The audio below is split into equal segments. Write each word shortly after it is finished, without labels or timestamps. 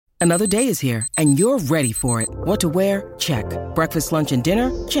Another day is here, and you're ready for it. What to wear? Check. Breakfast, lunch, and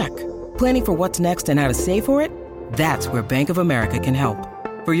dinner? Check. Planning for what's next and how to save for it? That's where Bank of America can help.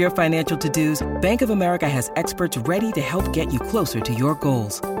 For your financial to-dos, Bank of America has experts ready to help get you closer to your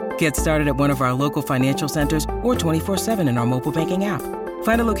goals. Get started at one of our local financial centers or 24/7 in our mobile banking app.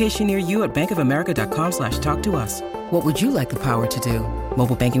 Find a location near you at bankofamerica.com/talktous. What would you like the power to do?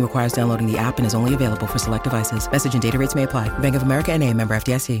 Mobile banking requires downloading the app and is only available for select devices. Message and data rates may apply. Bank of America N.A., member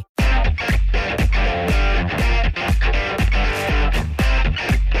FDIC.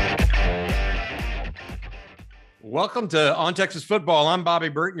 Welcome to On Texas Football. I'm Bobby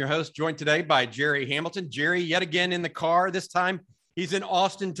Burton, your host, joined today by Jerry Hamilton. Jerry, yet again in the car. This time, he's in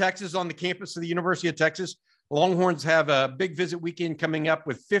Austin, Texas, on the campus of the University of Texas. Longhorns have a big visit weekend coming up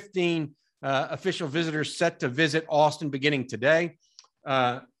with 15 official visitors set to visit Austin beginning today.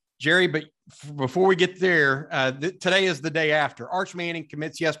 Jerry, but before we get there, today is the day after. Arch Manning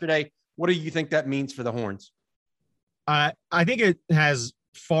commits yesterday. What do you think that means for the Horns? I think it has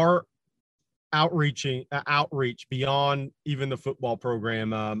far outreach beyond even the football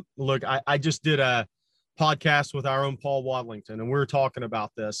program. Look, I just did a podcast with our own Paul Wadlington, and we were talking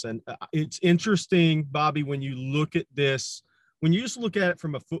about this. And it's interesting, Bobby, when you look at this, when you just look at it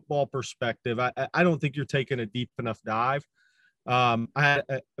from a football perspective, I don't think you're taking a deep enough dive. I had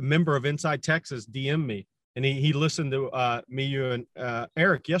a member of Inside Texas DM me, and he listened to me, you, and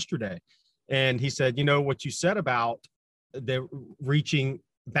Eric yesterday. And he said, you know, what you said about the reaching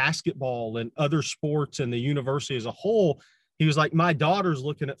basketball and other sports and the university as a whole, he was like, my daughter's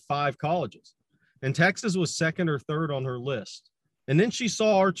looking at 5 colleges, and Texas was second or third on her list. And then she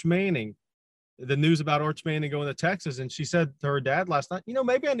saw Arch Manning, the news about Arch Manning going to Texas, and she said to her dad last night, you know,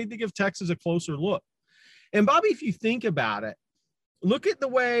 maybe I need to give Texas a closer look. And Bobby, if you think about it, look at the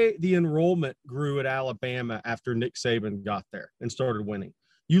way the enrollment grew at Alabama after Nick Saban got there and started winning.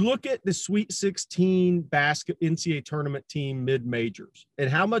 You look at the Sweet 16 NCAA tournament team mid-majors and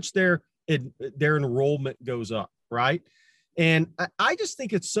how much their enrollment goes up, right? And I just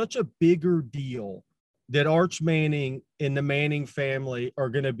think it's such a bigger deal that Arch Manning and the Manning family are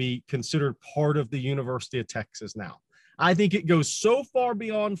going to be considered part of the University of Texas now. I think it goes so far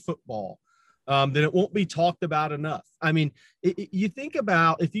beyond football that it won't be talked about enough. I mean, you think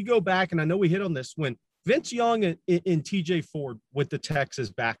about, if you go back, and I know we hit on this, when Vince Young and TJ Ford went to Texas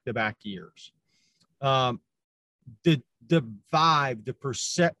back-to-back years. The vibe, the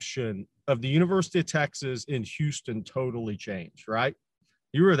perception of the University of Texas in Houston totally changed, right?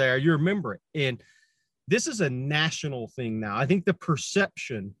 You were there, you remember it. And this is a national thing now. I think the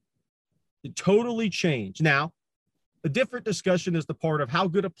perception totally changed. Now, a different discussion is the part of how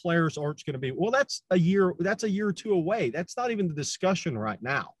good a player is Arch going to be. Well, that's a year or two away. That's not even the discussion right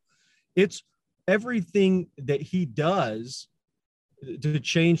now. It's everything that he does to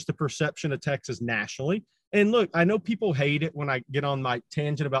change the perception of Texas nationally. And look, I know people hate it when I get on my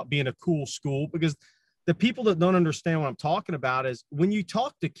tangent about being a cool school, because the people that don't understand what I'm talking about is when you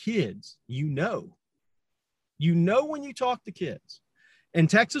talk to kids, you know when you talk to kids. And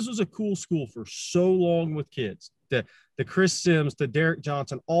Texas was a cool school for so long with kids. The Chris Sims, the Derek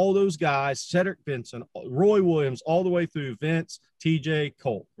Johnson, all those guys, Cedric Benson, Roy Williams, all the way through Vince, TJ,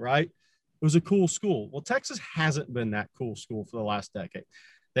 Colt, right? It was a cool school. Well, Texas hasn't been that cool school for the last decade.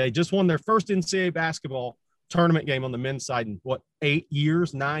 They just won their first NCAA basketball tournament game on the men's side in,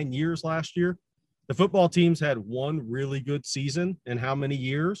 9 years last year? The football teams had one really good season in how many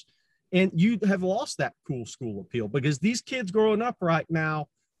years? And you have lost that cool school appeal, because these kids growing up right now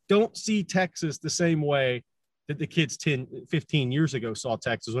don't see Texas the same way that the kids 10, 15 years ago saw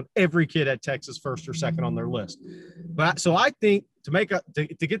Texas, when every kid had Texas first or second on their list. But so I think to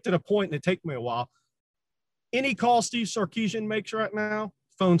get to the point, and it take me a while, any call Steve Sarkisian makes right now,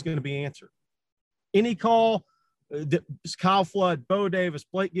 phone's going to be answered. Any call that Kyle Flood, Bo Davis,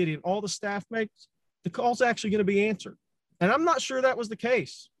 Blake Gideon, all the staff makes, the call's actually going to be answered. And I'm not sure that was the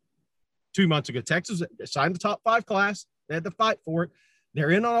case 2 months ago. Texas signed the top 5 class. They had to fight for it.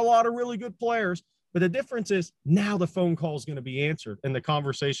 They're in on a lot of really good players. But the difference is now the phone call is going to be answered and the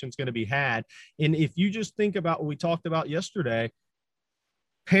conversation is going to be had. And if you just think about what we talked about yesterday,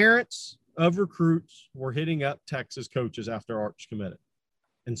 parents of recruits were hitting up Texas coaches after Arch committed.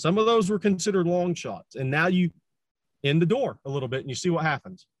 And some of those were considered long shots. And now you in the door a little bit and you see what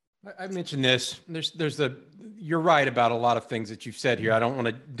happens. I mentioned this. You're right about a lot of things that you've said here. I don't want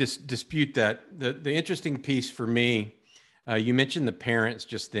to dispute that. The interesting piece for me, you mentioned the parents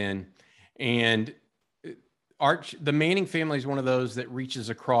just then, and Arch, the Manning family is one of those that reaches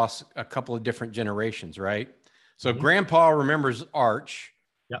across a couple of different generations, right? So Grandpa remembers Arch.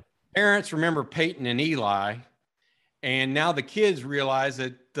 Yep. Parents remember Peyton and Eli. And now the kids realize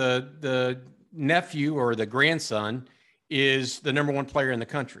that the nephew or the grandson is the number one player in the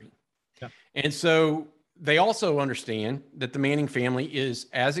country. Yeah. And so they also understand that the Manning family is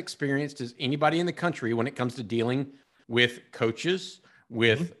as experienced as anybody in the country when it comes to dealing with coaches,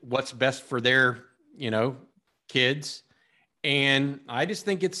 with what's best for their, kids. And I just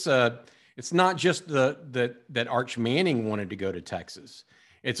think it's not just that Arch Manning wanted to go to Texas.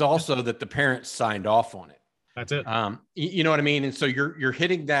 It's also that the parents signed off on it. That's it. You know what I mean? And so you're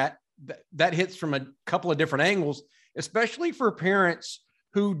hitting that hits from a couple of different angles, especially for parents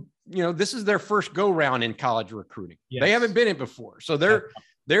who, this is their first go round in college recruiting. Yes. They haven't been it before. So they're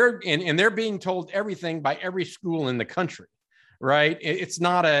being told everything by every school in the country, right? It's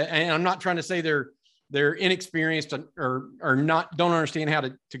not and I'm not trying to say they're inexperienced or don't understand how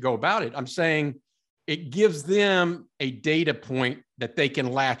to go about it. I'm saying it gives them a data point that they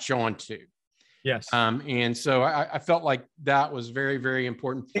can latch on to. Yes. And so I felt like that was very, very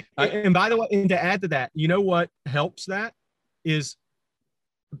important. And by the way, and to add to that, you know what helps that is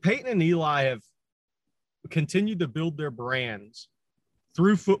Peyton and Eli have continued to build their brands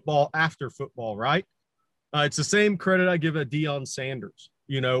through football, after football, right? It's the same credit I give Deion Sanders.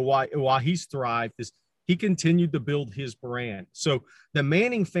 Why he's thrived is he continued to build his brand. So the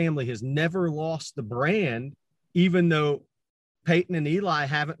Manning family has never lost the brand, even though Peyton and Eli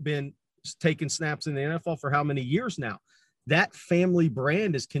haven't been taking snaps in the NFL for how many years now. That family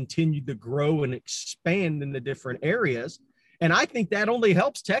brand has continued to grow and expand in the different areas. And I think that only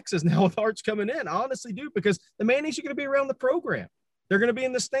helps Texas now with Arch coming in. I honestly do, because the Mannings are going to be around the program. They're going to be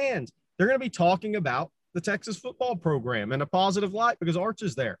in the stands. They're going to be talking about the Texas football program in a positive light because Arch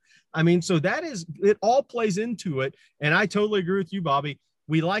is there. I mean, so it all plays into it. And I totally agree with you, Bobby.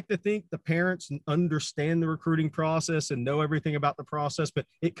 We like to think the parents understand the recruiting process and know everything about the process, but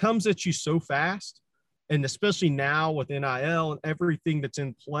it comes at you so fast. And especially now with NIL and everything that's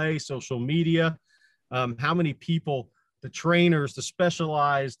in play, social media, how many people, the trainers, the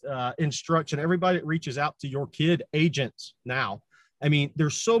specialized instruction, everybody that reaches out to your kid, agents now. I mean,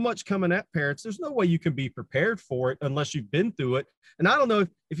 there's so much coming at parents. There's no way you can be prepared for it unless you've been through it. And I don't know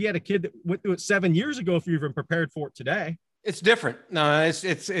if you had a kid that went through it 7 years ago, if you're even prepared for it today. It's different. No,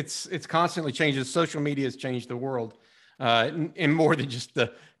 it's constantly changing. Social media has changed the world in more than just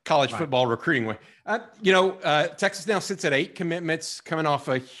the college football recruiting way. Texas now sits at 8 commitments, coming off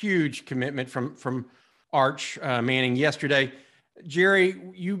a huge commitment from Arch Manning yesterday. Jerry,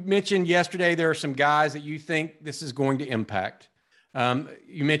 you mentioned yesterday there are some guys that you think this is going to impact.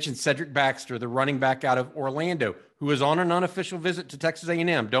 You mentioned Cedric Baxter, the running back out of Orlando, who is on an unofficial visit to Texas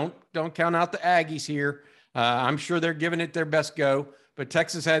A&M. Don't count out the Aggies here. I'm sure they're giving it their best go, but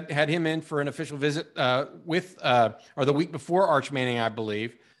Texas had him in for an official visit or the week before Arch Manning, I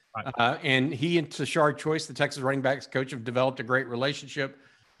believe. Right. And he and Tashard Choice, the Texas running backs coach, have developed a great relationship.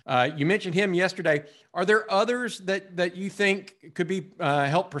 You mentioned him yesterday. Are there others that you think could be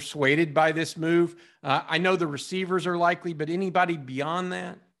help persuaded by this move? I know the receivers are likely, but anybody beyond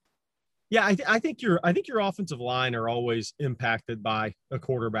that? Yeah, I think your offensive line are always impacted by a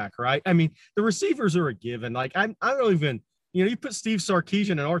quarterback, right? I mean, the receivers are a given. Like I don't even, you put Steve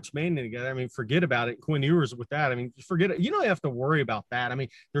Sarkisian and Arch Manning together. I mean, forget about it. Quinn Ewers with that. I mean, forget it. You don't have to worry about that. I mean,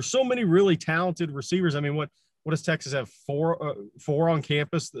 there's so many really talented receivers. I mean, what does Texas have? Four on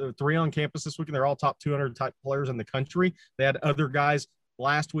campus, 3 on campus this weekend. They're all top 200 type players in the country. They had other guys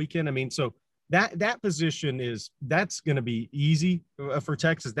last weekend. I mean, so that position that's going to be easy for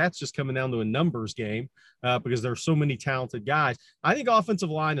Texas. That's just coming down to a numbers game because there's so many talented guys. I think offensive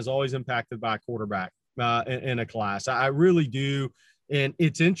line is always impacted by a quarterback in a class. I really do. And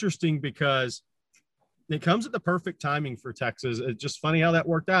it's interesting because it comes at the perfect timing for Texas. It's just funny how that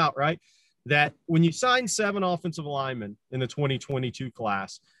worked out, right? That when you sign 7 offensive linemen in the 2022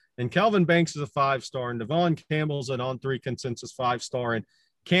 class, and Kelvin Banks is a 5-star, and Devon Campbell's an on-3 consensus 5-star, and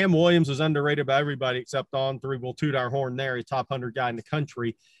Cam Williams was underrated by everybody except on-3. We'll toot our horn there. He's top 100 guy in the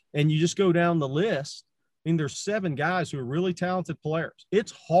country. And you just go down the list. I mean, there's 7 guys who are really talented players.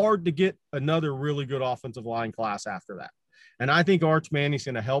 It's hard to get another really good offensive line class after that. And I think Arch Manning's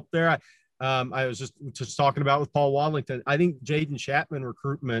going to help there. I was just talking about with Paul Wadlington. I think Jaden Chapman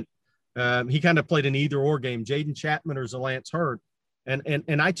recruitment, he kind of played an either-or game, Jaden Chapman or Zalance Hurd.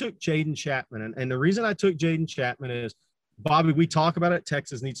 And I took Jaden Chapman. And the reason I took Jaden Chapman is, Bobby, we talk about it.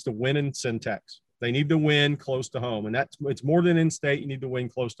 Texas needs to win in Syntex. They need to win close to home. And it's more than in-state. You need to win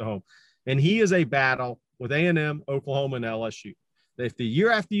close to home. And he is a battle with A&M, Oklahoma, and LSU. If the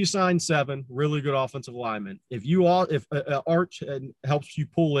year after you sign 7 really good offensive linemen, if Arch helps you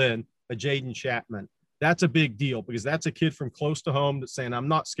pull in a Jaden Chapman, That's a big deal because that's a kid from close to home that's saying, I'm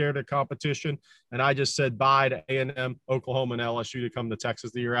not scared of competition. And I just said bye to A&M, Oklahoma, and LSU to come to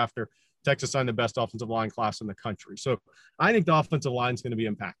Texas the year after. Texas signed the best offensive line class in the country. So I think the offensive line is going to be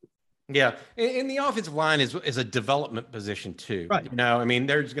impacted. Yeah. And the offensive line is a development position too. Right. You know, I mean,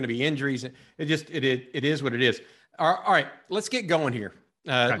 there's going to be injuries. It is what it is. All right. Let's get going here.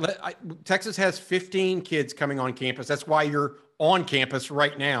 Texas has 15 kids coming on campus. That's why you're on campus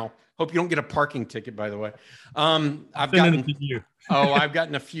right now. Hope you don't get a parking ticket, by the way. I've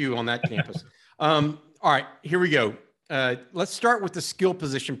gotten a few on that campus. All right, here we go. Let's start with the skill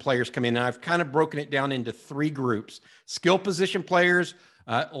position players come in. And I've kind of broken it down into 3 groups: skill position players,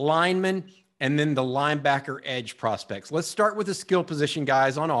 linemen, and then the linebacker edge prospects. Let's start with the skill position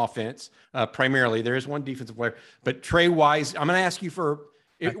guys on offense. Primarily, there is one defensive player, but Trey Wise. I'm going to ask you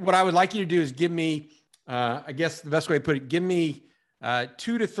what I would like you to do is give me, I guess the best way to put it, give me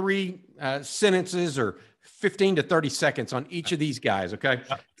 2 to 3 sentences or 15 to 30 seconds on each of these guys. Okay.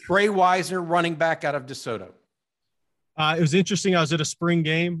 Trey Wisner, running back out of DeSoto. It was interesting. I was at a spring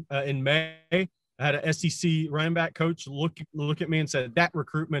game in May. I had an SEC running back coach look at me and said, that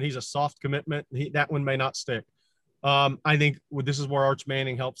recruitment, he's a soft commitment. That one may not stick. I think this is where Arch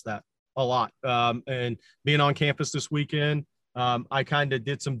Manning helps that a lot. And being on campus this weekend, I kind of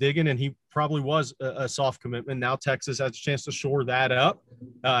did some digging, and he probably was a soft commitment. Now Texas has a chance to shore that up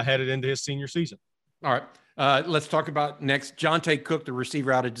headed into his senior season. All right. Let's talk about next. Jonte Cook, the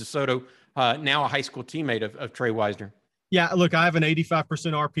receiver out of DeSoto, now a high school teammate of Trey Wisner. Yeah, look, I have an 85%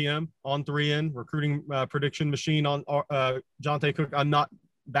 RPM on 3N recruiting prediction machine on Jonte Cook. I'm not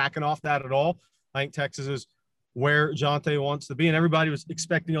backing off that at all. I think Texas is where Jonte wants to be, and everybody was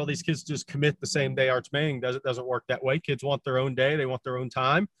expecting all these kids to just commit the same day. Arch Manning doesn't work that way. Kids want their own day. They want their own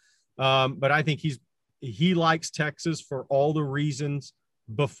time. But I think he likes Texas for all the reasons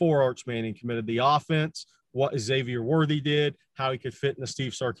before Arch Manning committed: the offense, what Xavier Worthy did, how he could fit in the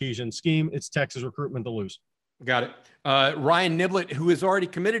Steve Sarkisian scheme. It's Texas recruitment to lose. Got it. Ryan Niblett, who is already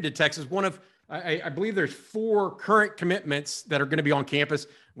committed to Texas, one of, I believe there's 4 current commitments that are going to be on campus: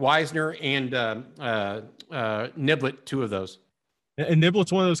 Wisner and Niblett, 2 of those. And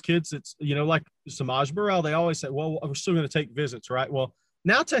Niblett's one of those kids that's, like Samaj Burrell, they always say, well, we're still going to take visits, right? Well,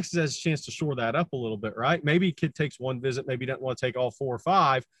 now Texas has a chance to shore that up a little bit, right? Maybe a kid takes 1 visit, maybe doesn't want to take all 4 or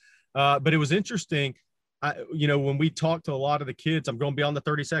 5. But it was interesting. When we talked to a lot of the kids, I'm going beyond the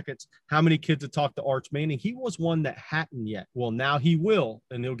 30 seconds. How many kids had talked to Arch Manning? He was one that hadn't yet. Well, now he will,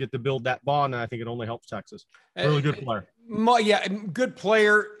 and he'll get to build that bond. And I think it only helps Texas. Really good player. Yeah. Good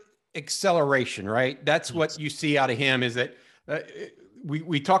player acceleration, right? That's what you see out of him is that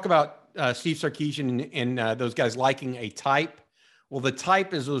we talk about Steve Sarkisian and those guys liking a type. Well, the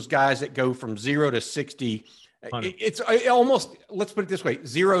type is those guys that go from 0 to 60. It's almost, let's put it this way,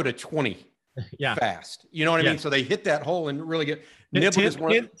 0 to 20. Yeah. Fast. You know what I mean? So they hit that hole and really get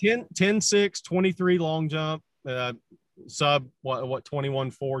 10, 6, 23 long jump, sub,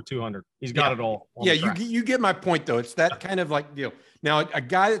 21.4, 200. He's got it all. Yeah. You get my point though. It's that kind of like deal. Now, a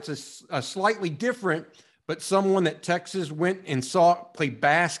guy that's a slightly different, but someone that Texas went and saw play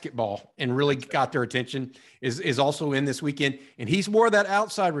basketball and really got their attention is also in this weekend. And he's more that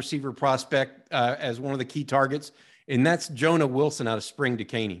outside receiver prospect as one of the key targets. And that's Jonah Wilson out of Spring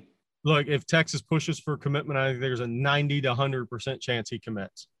Decaney. Look, if Texas pushes for commitment, I think there's a 90 to 100% chance he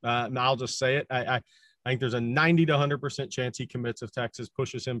commits. And I'll just say it. I think there's a 90 to 100% chance he commits if Texas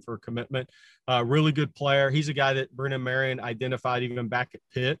pushes him for commitment. Really good player. He's a guy that Brennan Marion identified even back at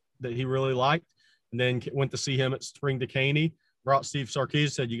Pitt that he really liked, and then went to see him at Spring Decaney. Brought Steve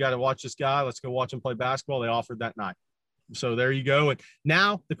Sarkisian, said, you got to watch this guy. Let's go watch him play basketball. They offered that night. So there you go. And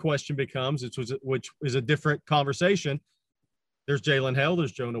now the question becomes, which is a different conversation. There's Jalen Hale,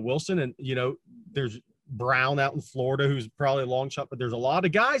 there's Jonah Wilson, and, there's Brown out in Florida, who's probably a long shot, but there's a lot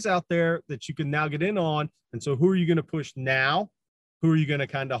of guys out there that you can now get in on. And so who are you going to push now? Who are you going to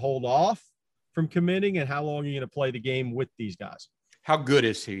kind of hold off from committing, and how long are you going to play the game with these guys? How good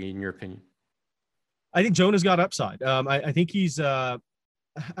is he, in your opinion? I think Jonah's got upside. I think he's I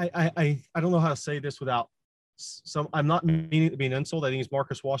don't know how to say this without some, I'm not meaning to be an insult. I think he's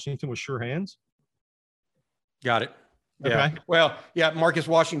Marcus Washington with sure hands. Got it. Yeah. Okay. Well, yeah, Marcus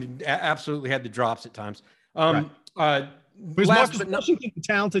Washington absolutely had the drops at times. Right. Marcus Washington's a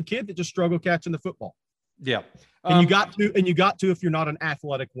talented kid that just struggled catching the football. Yeah. And you got to if you're not an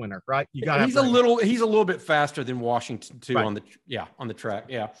athletic winner, right? You got. He's a little bit faster than Washington too, right, on the track.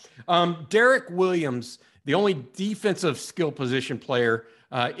 Yeah. Derek Williams, the only defensive skill position player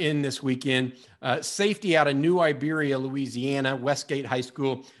in this weekend, safety out of New Iberia, Louisiana, Westgate High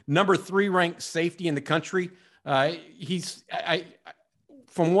School, number 3 ranked safety in the country.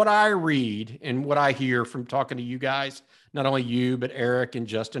 from what I read and what I hear from talking to you guys, not only you, but Eric and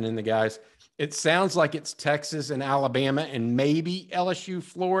Justin and the guys, it sounds like it's Texas and Alabama and maybe LSU,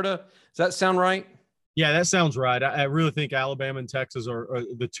 Florida. Does that sound right? Yeah, that sounds right. I really think Alabama and Texas are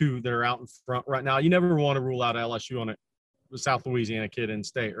the two that are out in front right now. You never want to rule out LSU on a South Louisiana kid in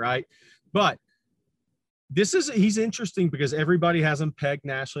state, right? But he's interesting because everybody has him pegged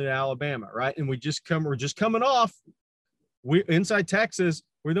nationally to Alabama, right? And we're just coming off. We inside Texas,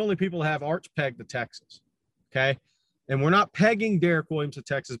 we're the only people that have Arch pegged to Texas, okay? And we're not pegging Derek Williams to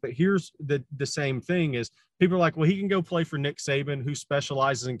Texas, but here's the same thing is people are like, well, he can go play for Nick Saban, who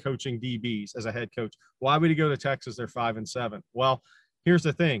specializes in coaching DBs as a head coach. Why would he go to Texas? They're 5-7. Well, here's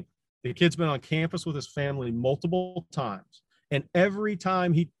the thing. The kid's been on campus with his family multiple times. And every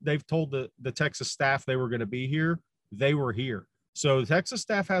time they've told the Texas staff they were going to be here, they were here. So the Texas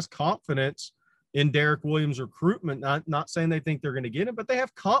staff has confidence in Derek Williams' recruitment, not saying they think they're going to get him, but they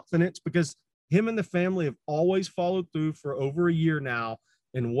have confidence because him and the family have always followed through for over a year now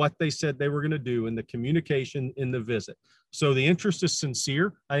in what they said they were going to do in the communication in the visit. So the interest is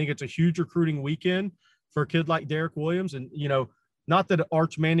sincere. I think it's a huge recruiting weekend for a kid like Derek Williams. And, not that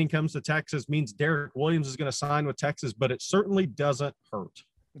Arch Manning comes to Texas means Derek Williams is going to sign with Texas, but it certainly doesn't hurt.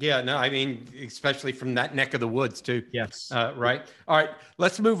 Yeah, no, I mean, especially from that neck of the woods too. Yes. Right. All right.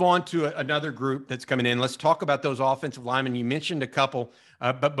 Let's move on to another group that's coming in. Let's talk about those offensive linemen. You mentioned a couple,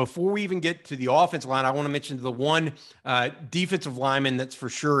 but before we even get to the offensive line, I want to mention the one defensive lineman that's for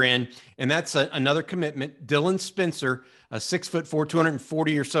sure in, and that's another commitment, Dylan Spencer, a 6'4",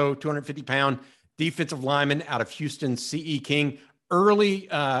 240 or so, 250-pound defensive lineman out of Houston, C.E. King.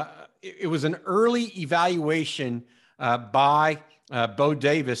 It was an early evaluation by Bo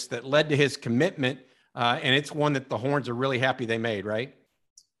Davis that led to his commitment. And it's one that the Horns are really happy they made, right?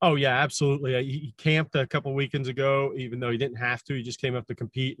 Oh, yeah, absolutely. He camped a couple of weekends ago, even though he didn't have to. He just came up to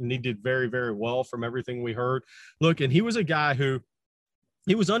compete, and he did very, very well from everything we heard. Look, and he was a guy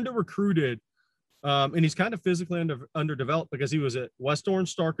he was under-recruited, and he's kind of physically underdeveloped because he was at West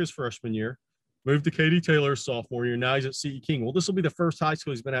Orange Stark his freshman year, moved to Katy Taylor's sophomore year. Now he's at C.E. King. Well, this will be the first high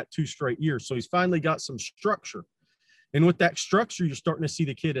school he's been at 2 straight years, so he's finally got some structure. And with that structure, you're starting to see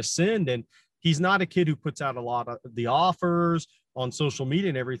the kid ascend. And he's not a kid who puts out a lot of the offers on social media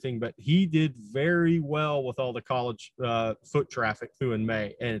and everything, but he did very well with all the college foot traffic through in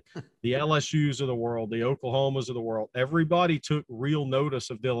May. And the LSUs of the world, the Oklahomas of the world, everybody took real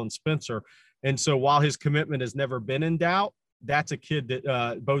notice of Dylan Spencer. And so while his commitment has never been in doubt, that's a kid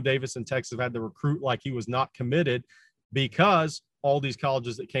that Bo Davis and Texas have had to recruit like he was not committed because all these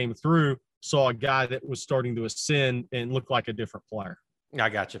colleges that came through saw a guy that was starting to ascend and look like a different player. I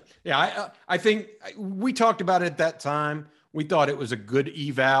got you. Yeah, I think we talked about it at that time. We thought it was a good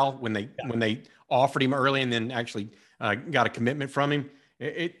eval when they offered him early and then actually got a commitment from him.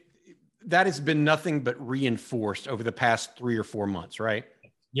 That has been nothing but reinforced over the past 3 or 4 months, right?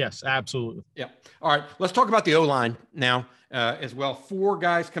 Yes, absolutely. Yeah. All right. Let's talk about the O-line now as well. 4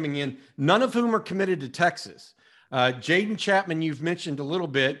 guys coming in, none of whom are committed to Texas. Jaden Chapman, you've mentioned a little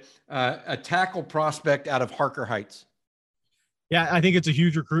bit, a tackle prospect out of Harker Heights. Yeah, I think it's a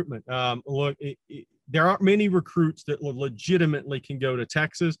huge recruitment. Look, there aren't many recruits that legitimately can go to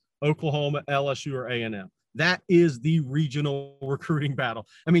Texas, Oklahoma, LSU, or A&M. That is the regional recruiting battle.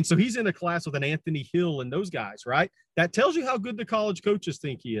 I mean, so he's in a class with an Anthony Hill and those guys, right? That tells you how good the college coaches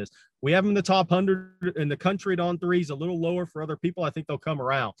think he is. We have him in the top 100 in the country at on 3. He's a little lower for other people. I think they'll come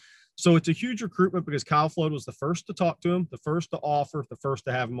around. So it's a huge recruitment because Kyle Flood was the first to talk to him, the first to offer, the first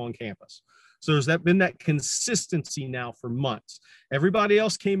to have him on campus. So there's been that consistency now for months. Everybody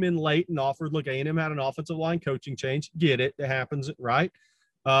else came in late and offered. Look, A&M had an offensive line coaching change. Get it. It happens, right?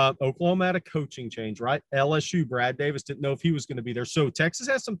 Oklahoma had a coaching change, right? LSU, Brad Davis didn't know if he was going to be there. So Texas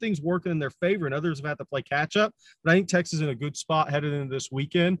has some things working in their favor and others have had to play catch up. But I think Texas is in a good spot headed into this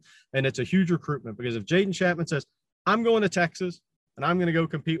weekend. And it's a huge recruitment because if Jaden Chapman says, I'm going to Texas and I'm going to go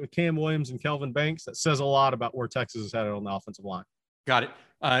compete with Cam Williams and Kelvin Banks, that says a lot about where Texas is headed on the offensive line. Got it.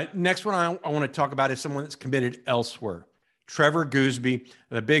 Next one I want to talk about is someone that's committed elsewhere. Trevor Gooseby,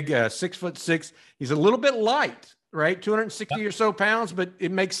 the big 6'6". He's a little bit light, right? 260 or so pounds, but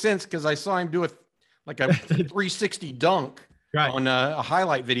it makes sense because I saw him do a 360 dunk on a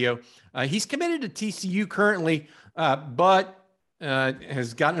highlight video. He's committed to TCU currently, but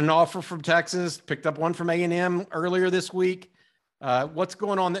has gotten an offer from Texas, picked up one from A&M earlier this week. What's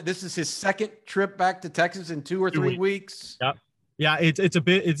going on? This is his second trip back to Texas in 2 or 3 weeks. Yep. Yeah, it's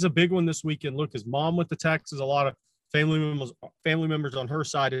a big one this weekend. Look, his mom went to Texas. A lot of family members on her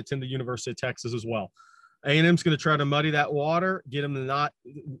side attend the University of Texas as well. A&M's going to try to muddy that water, get him to not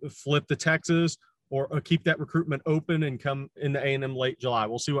flip to Texas or keep that recruitment open and come in the A&M late July.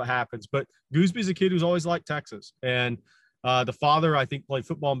 We'll see what happens. But Goosby's a kid who's always liked Texas. And the father, I think, played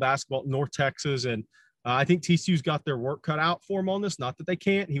football and basketball at North Texas. And I think TCU's got their work cut out for him on this. Not that they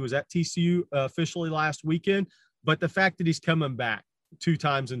can't. He was at TCU officially last weekend. But the fact that he's coming back 2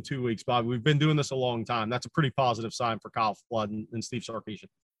 times in 2 weeks, Bob, we've been doing this a long time. That's a pretty positive sign for Kyle Flood and Steve Sarkisian.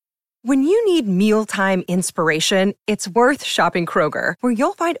 When you need mealtime inspiration, it's worth shopping Kroger, where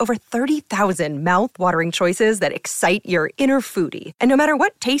you'll find over 30,000 mouth-watering choices that excite your inner foodie. And no matter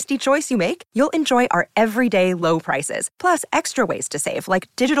what tasty choice you make, you'll enjoy our everyday low prices, plus extra ways to save, like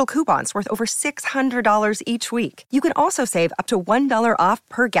digital coupons worth over $600 each week. You can also save up to $1 off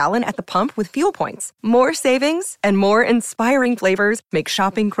per gallon at the pump with fuel points. More savings and more inspiring flavors make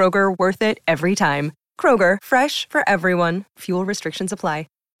shopping Kroger worth it every time. Kroger, fresh for everyone. Fuel restrictions apply.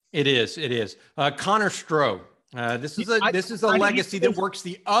 It is. Connor Stroh. This is a legacy that works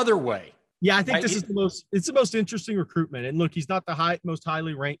the other way. Yeah, I think this is the most interesting recruitment. And look, he's not the most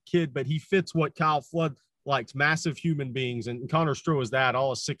highly ranked kid, but he fits what Kyle Flood likes, massive human beings. And Connor Stroh is that,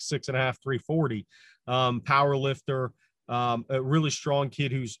 all a 6'6.5", 340, power lifter, a really strong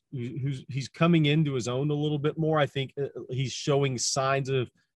kid who's coming into his own a little bit more. I think he's showing signs of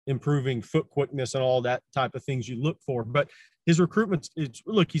improving foot quickness and all that type of things you look for. But his recruitment,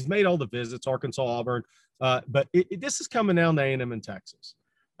 look, he's made all the visits, Arkansas, Auburn, but this is coming down to A&M in Texas.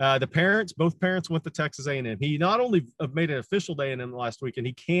 Both parents went to Texas A&M. He not only made an official to A&M last week, and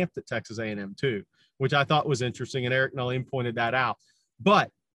he camped at Texas A&M too, which I thought was interesting, and Eric Nalim pointed that out. But,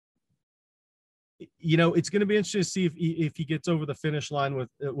 it's going to be interesting to see if he gets over the finish line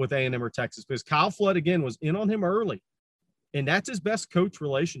with A&M or Texas, because Kyle Flood, again, was in on him early, and that's his best coach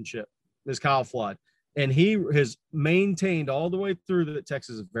relationship is Kyle Flood. And he has maintained all the way through that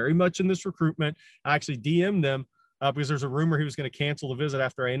Texas is very much in this recruitment. I actually DM'd them because there's a rumor he was going to cancel the visit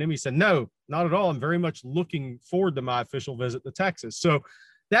after A&M. He said, no, not at all. I'm very much looking forward to my official visit to Texas. So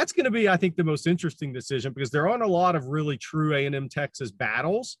that's going to be, I think, the most interesting decision, because there aren't a lot of really true A&M Texas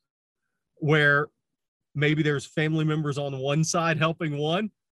battles where maybe there's family members on one side helping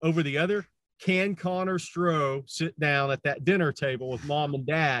one over the other. Can Connor Stroh sit down at that dinner table with mom and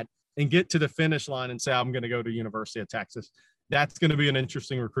dad and get to the finish line and say, I'm going to go to University of Texas? That's going to be an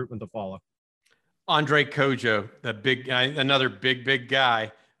interesting recruitment to follow. Andre Kojo, the big guy, another big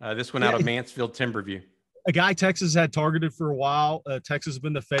guy. This one out of Mansfield Timberview. A guy Texas had targeted for a while. Texas has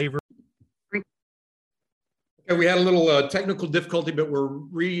been the favorite. Okay, we had a little technical difficulty, but we're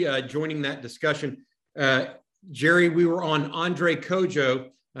rejoining that discussion. Jerry, we were on Andre Kojo,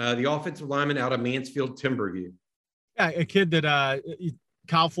 the offensive lineman out of Mansfield Timberview. Yeah, a kid that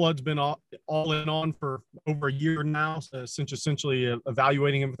Kyle Flood's been all in on for over a year now, since essentially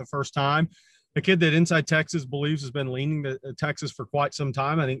evaluating him for the first time. A kid that Inside Texas believes has been leaning to Texas for quite some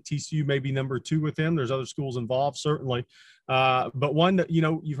time. I think TCU may be number 2 with him. There's other schools involved, certainly. But one that,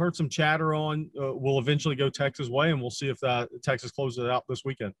 you've heard some chatter on will eventually go Texas way, and we'll see if Texas closes it out this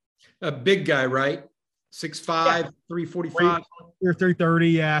weekend. A big guy, right? 6'5", yeah. 345. 330,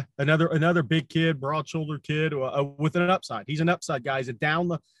 yeah. Another big kid, broad-shouldered kid with an upside. He's an upside guy. He's a down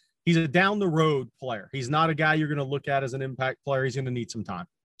the road player. He's not a guy you're going to look at as an impact player. He's going to need some time.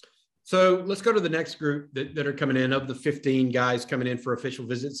 So let's go to the next group that are coming in. Of the 15 guys coming in for official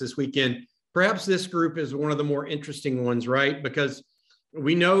visits this weekend, perhaps this group is one of the more interesting ones, right? Because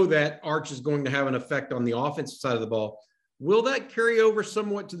we know that Arch is going to have an effect on the offensive side of the ball. Will that carry over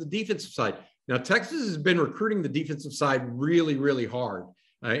somewhat to the defensive side? Now, Texas has been recruiting the defensive side really, really hard,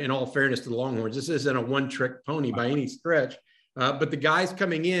 in all fairness to the Longhorns. This isn't a one-trick pony by any stretch. But the guys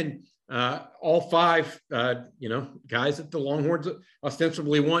coming in, all 5, guys that the Longhorns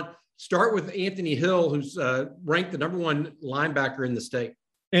ostensibly want. Start with Anthony Hill, who's ranked the number 1 linebacker in the state.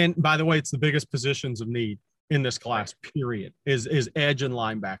 And by the way, it's the biggest positions of need in this class, period, is edge and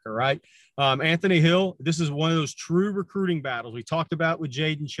linebacker, right? Anthony Hill, this is one of those true recruiting battles we talked about with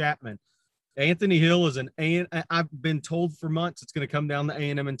Jaden Chapman. Anthony Hill is I've been told for months it's going to come down to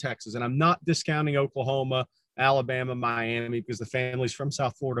A&M in Texas, and I'm not discounting Oklahoma, Alabama, Miami, because the family's from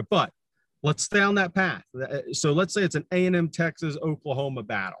South Florida, but let's stay on that path. So let's say it's an A&M, Texas, Oklahoma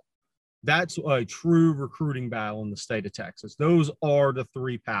battle. That's a true recruiting battle in the state of Texas. Those are the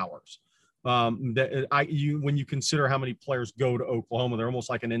 3 powers. When you consider how many players go to Oklahoma, they're almost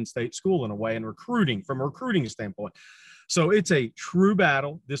like an in-state school in a way, from a recruiting standpoint. So it's a true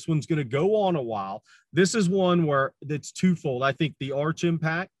battle. This one's going to go on a while. This is one where it's twofold. I think the Arch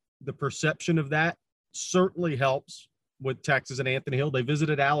impact, the perception of that certainly helps with Texas and Anthony Hill. They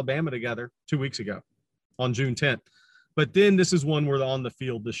visited Alabama together 2 weeks ago on June 10th. But then this is one where on the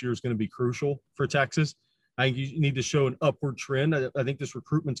field this year is going to be crucial for Texas. I think you need to show an upward trend. I think this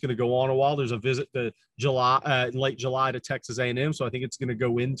recruitment's going to go on a while. There's a visit to late July to Texas A&M, so I think it's going to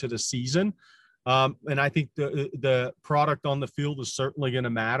go into the season. And I think the product on the field is certainly going to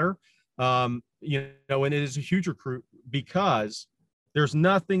matter. And it is a huge recruit because there's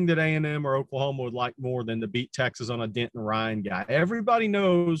nothing that A&M or Oklahoma would like more than to beat Texas on a Denton Ryan guy. Everybody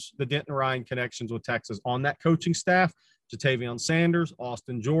knows the Denton Ryan connections with Texas on that coaching staff. Jatavion Sanders,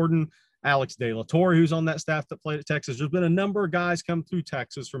 Austin Jordan, Alex De La Torre, who's on that staff that played at Texas. There's been a number of guys come through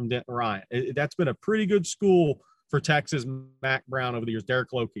Texas from Denton Ryan. That's been a pretty good school for Texas. Mac Brown over the years,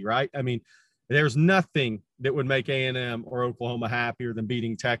 Derek Lokey, right? I mean, there's nothing that would make A&M or Oklahoma happier than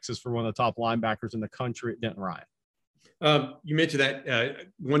beating Texas for one of the top linebackers in the country at Denton Ryan. You mentioned that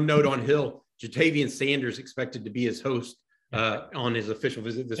one note on Hill, Jatavion Sanders expected to be his host on his official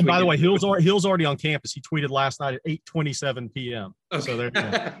visit this week. By the way, Hill's already on campus. He tweeted last night at 8:27 p.m. Okay. So there.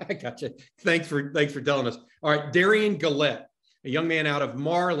 I gotcha. Thanks for telling us. All right, Darian Gillette, a young man out of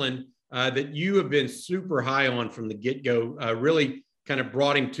Marlin that you have been super high on from the get-go, really kind of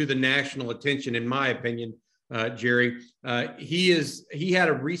brought him to the national attention, in my opinion, Jerry. He had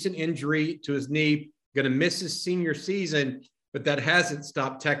a recent injury to his knee, going to miss his senior season, but that hasn't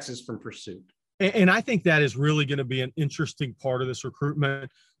stopped Texas from pursuit. And I think that is really going to be an interesting part of this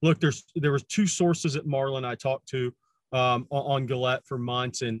recruitment. Look, there was two sources at Marlin I talked to on Gillette for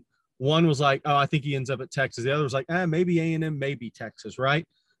months, and one was like, "Oh, I think he ends up at Texas." The other was like, "Maybe A&M, maybe Texas," right?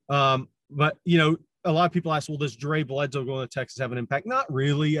 But a lot of people ask, "Well, does Dre Bledsoe going to Texas have an impact?" Not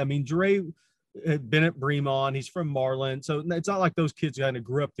really. I mean, Dre had been at Bremont. He's from Marlin, so it's not like those kids kind of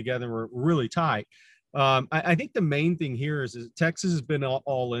grew up together and were really tight. I think the main thing here is Texas has been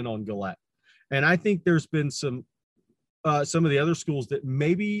all in on Gillette. And I think there's been some of the other schools that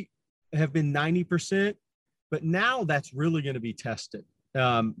maybe have been 90%, but now that's really going to be tested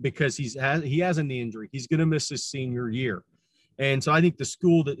because he has a knee injury. He's going to miss his senior year. And so I think the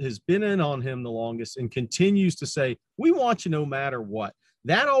school that has been in on him the longest and continues to say, "We want you no matter what,"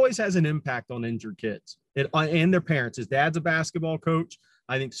 that always has an impact on injured kids and their parents. His dad's a basketball coach.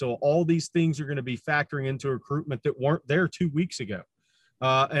 I think so. All these things are going to be factoring into recruitment that weren't there 2 weeks ago.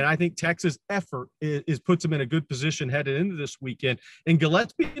 And I think Texas' effort puts him in a good position headed into this weekend. And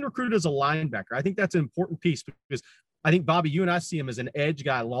Gillette's being recruited as a linebacker. I think that's an important piece because I think, Bobby, you and I see him as an edge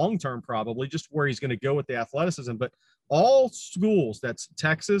guy long-term probably, just where he's going to go with the athleticism. But all schools, that's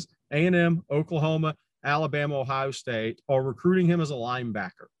Texas, A&M, Oklahoma, Alabama, Ohio State, are recruiting him as a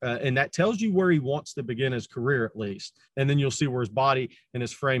linebacker. And that tells you where he wants to begin his career at least. And then you'll see where his body and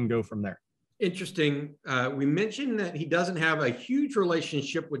his frame go from there. Interesting. We mentioned that he doesn't have a huge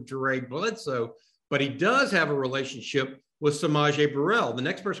relationship with Dre Bledsoe, but he does have a relationship with Samaje Burrell. The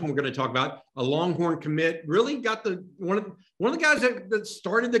next person we're going to talk about, a Longhorn commit, really got one of the guys that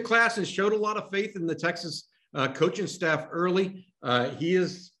started the class and showed a lot of faith in the Texas coaching staff early. He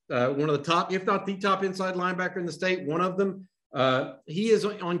is one of the top, if not the top inside linebacker in the state, one of them. He is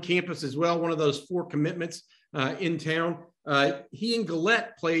on campus as well, one of those 4 commitments in town. He and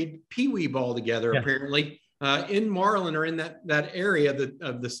Gillette played peewee ball together, apparently, in Marlin or in that area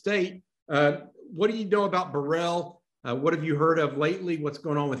of the state. What do you know about Burrell? What have you heard of lately? What's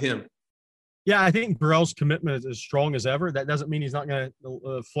going on with him? Yeah, I think Burrell's commitment is as strong as ever. That doesn't mean he's not going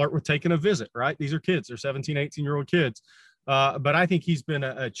to flirt with taking a visit, right? These are kids. They're 17, 18-year-old kids. But I think he's been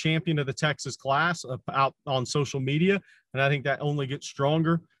a champion of the Texas class out on social media, and I think that only gets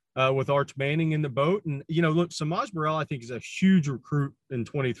stronger with Arch Manning in the boat. And, look, Samaje Burrell, I think, is a huge recruit in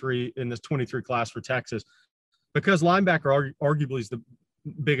this 23 class for Texas because linebacker arguably is the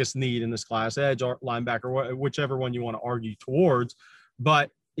biggest need in this class, edge linebacker, whichever one you want to argue towards.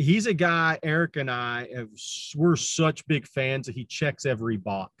 But he's a guy, Eric and we're such big fans that he checks every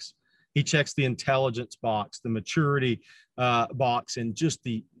box. He checks the intelligence box, the maturity box, and just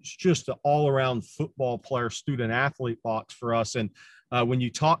the all-around football player, student athlete box for us. And when you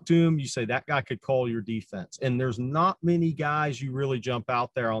talk to him, you say that guy could call your defense. And there's not many guys you really jump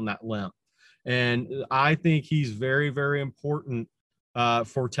out there on that limb. And I think he's very, very important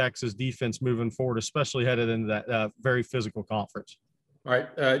for Texas defense moving forward, especially headed into that very physical conference. All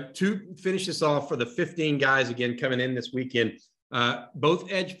right. To finish this off for the 15 guys again coming in this weekend,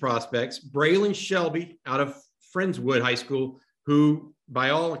 both edge prospects, Braylon Shelby out of Friendswood High School, who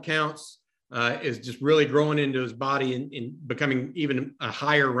by all accounts is just really growing into his body and becoming even a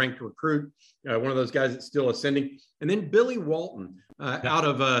higher ranked recruit, one of those guys that's still ascending. And then Billy Walton out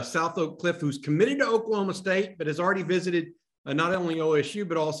of South Oak Cliff, who's committed to Oklahoma State, but has already visited not only OSU,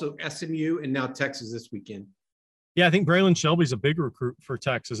 but also SMU and now Texas this weekend. Yeah, I think Braylon Shelby's a big recruit for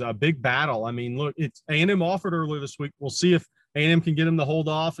Texas, a big battle. I mean, look, it's A&M offered earlier this week. We'll see if A&M can get him to hold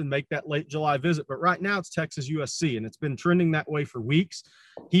off and make that late July visit. But right now it's Texas USC, and it's been trending that way for weeks.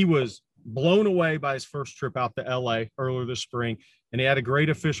 He was blown away by his first trip out to LA earlier this spring, and he had a great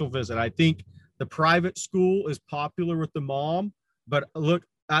official visit. I think the private school is popular with the mom, but look,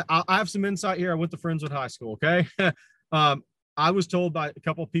 I have some insight here. I went to Friendswood High School, okay? I was told by a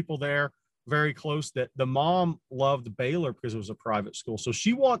couple of people there very close that the mom loved Baylor because it was a private school. So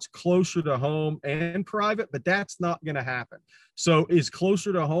she wants closer to home and private, but that's not going to happen. So is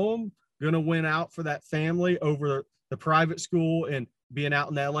closer to home going to win out for that family over the private school and being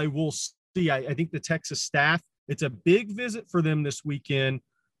out in LA? We'll see. I think the Texas staff, it's a big visit for them this weekend,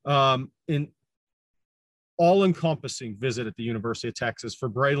 in all-encompassing visit at the University of Texas for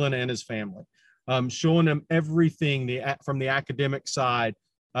Braylon and his family, showing them everything from the academic side,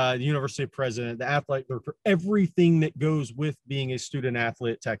 the university president, the athletic director, everything that goes with being a student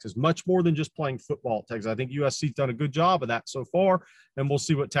athlete at Texas, much more than just playing football at Texas. I think USC's done a good job of that so far, and we'll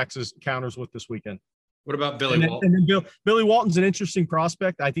see what Texas counters with this weekend. What about Billy Walton? And then Billy Walton's an interesting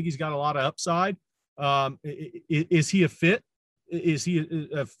prospect. I think he's got a lot of upside. Is he a fit? Is he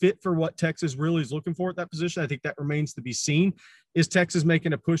a fit for what Texas really is looking for at that position? I think that remains to be seen. Is Texas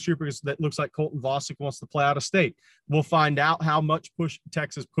making a push here because that looks like Colton Vasek wants to play out of state? We'll find out how much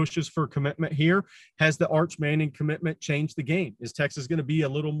Texas pushes for commitment here. Has the Arch Manning commitment changed the game? Is Texas going to be a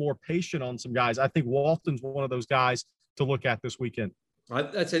little more patient on some guys? I think Walton's one of those guys to look at this weekend.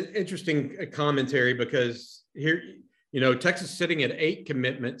 That's an interesting commentary because here, Texas sitting at 8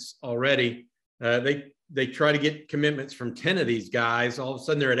 commitments already. They try to get commitments from 10 of these guys. All of a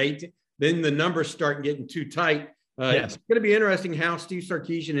sudden they're at 8. Then the numbers start getting too tight. Yes. It's going to be interesting how Steve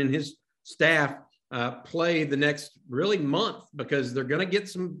Sarkisian and his staff play the next really month, because they're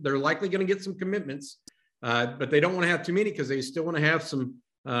likely going to get some commitments, but they don't want to have too many because they still want to have some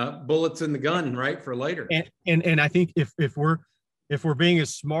bullets in the gun, right, for later. And I think if we're being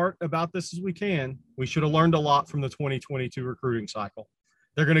as smart about this as we can, we should have learned a lot from the 2022 recruiting cycle.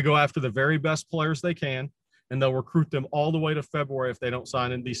 They're going to go after the very best players they can, and they'll recruit them all the way to February if they don't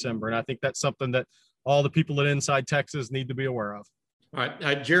sign in December. And I think that's something that all the people at Inside Texas need to be aware of. All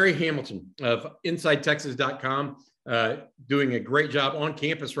right. Jerry Hamilton of InsideTexas.com doing a great job on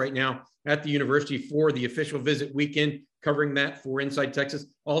campus right now at the university for the official visit weekend, covering that for Inside Texas.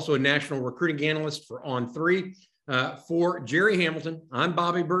 Also a national recruiting analyst for On3. For Jerry Hamilton, I'm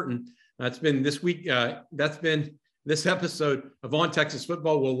Bobby Burton. That's been this week. That's been this episode of On Texas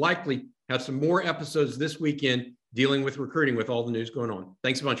Football. We'll likely have some more episodes this weekend dealing with recruiting with all the news going on.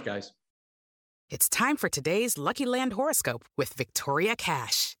 Thanks a bunch, guys. It's time for today's Lucky Land horoscope with Victoria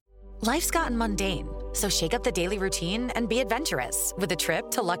Cash. Life's gotten mundane, so shake up the daily routine and be adventurous with a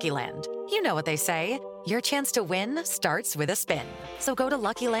trip to Lucky Land. You know what they say, your chance to win starts with a spin. So go to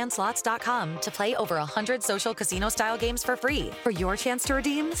LuckyLandSlots.com to play over 100 social casino-style games for free for your chance to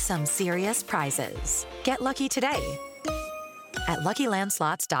redeem some serious prizes. Get lucky today at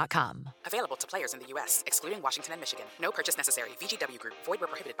LuckyLandSlots.com. Available to players in the U.S., excluding Washington and Michigan. No purchase necessary. VGW Group. Void where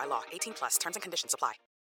prohibited by law. 18+. Terms and conditions apply.